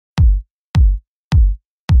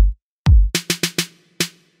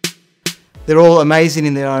They're all amazing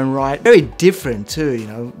in their own right. Very different too, you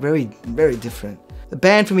know, very, very different. The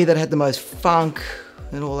band for me that had the most funk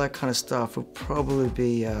and all that kind of stuff would probably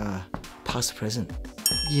be Past Present.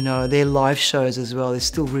 You know, their live shows as well, they're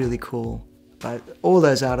still really cool. But all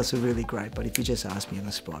those artists are really great, but if you just ask me on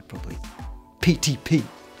the spot, probably PTP.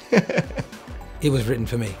 It Was Written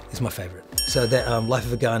for Me is my favourite. So that Life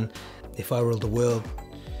of a Gun, If I Ruled the World,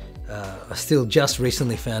 I still just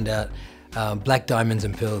recently found out Black Diamonds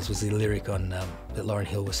and Pearls was the lyric on that Lauryn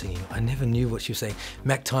Hill was singing. I never knew what she was saying.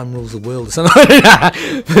 Mac Time Rules the World or something like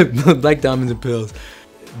that. Black Diamonds and Pearls.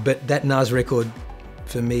 But that Nas record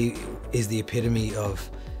for me is the epitome of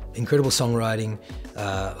incredible songwriting,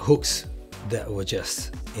 hooks that were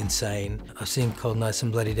just insane. I've seen Cold Nights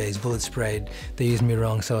and Bloody Days, Bullets Sprayed, They Used Me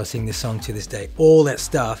Wrong, so I sing this song to this day. All that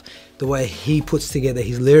stuff, the way he puts together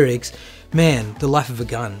his lyrics, man, The Life of a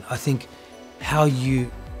Gun. I think how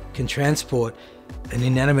you can transport an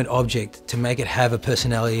inanimate object to make it have a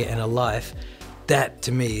personality and a life, that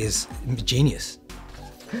to me is genius.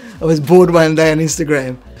 I was bored one day on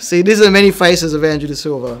Instagram. See, these are many faces of Andrew De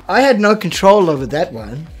Silva. I had no control over that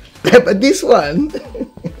one, but this one,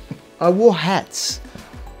 I wore hats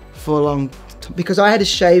for a long time because I had a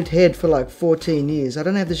shaved head for like 14 years. I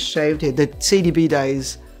don't have the shaved head. The CDB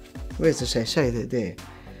days, where's the shaved head? There.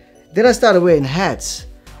 Then I started wearing hats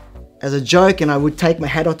as a joke, and I would take my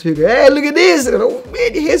hat off to people, hey, look at this, and oh,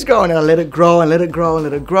 man, your hair's growing, and I let it grow and let it grow and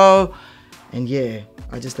let it grow, and yeah,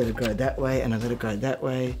 I just let it grow that way and I let it grow that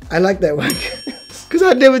way. I like that one because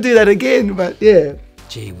I'd never do that again, but yeah.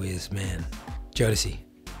 Gee whiz, man. Jodeci,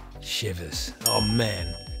 Shivers, oh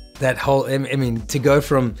man. That whole, I mean, to go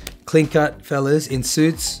from clean cut fellas in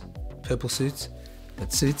suits, purple suits,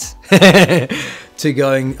 but suits, to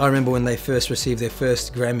going, I remember when they first received their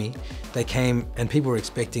first Grammy, they came and people were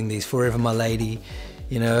expecting these Forever My Lady,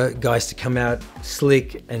 you know, guys to come out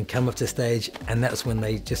slick and come up to stage, and that's when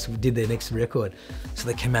they just did their next record. So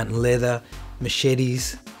they came out in leather,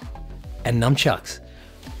 machetes, and nunchucks.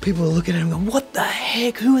 People were looking at them going, what the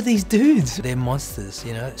heck, who are these dudes? They're monsters,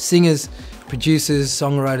 you know, singers, producers,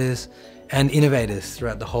 songwriters, and innovators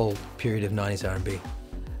throughout the whole period of 90s R&B.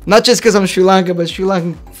 Not just because I'm Sri Lankan, but Sri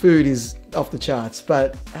Lankan food is off the charts.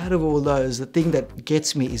 But out of all those, the thing that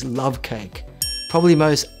gets me is love cake. Probably the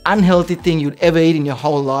most unhealthy thing you'd ever eat in your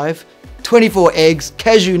whole life. 24 eggs,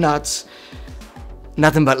 cashew nuts,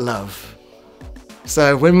 nothing but love.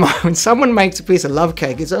 So when someone makes a piece of love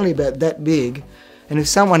cake, it's only about that big. And if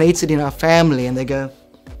someone eats it in our family and they go,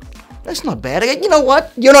 that's not bad, I go, you know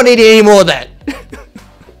what? You're not eating any more of that.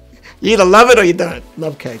 You either love it or you don't.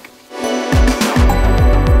 Love cake.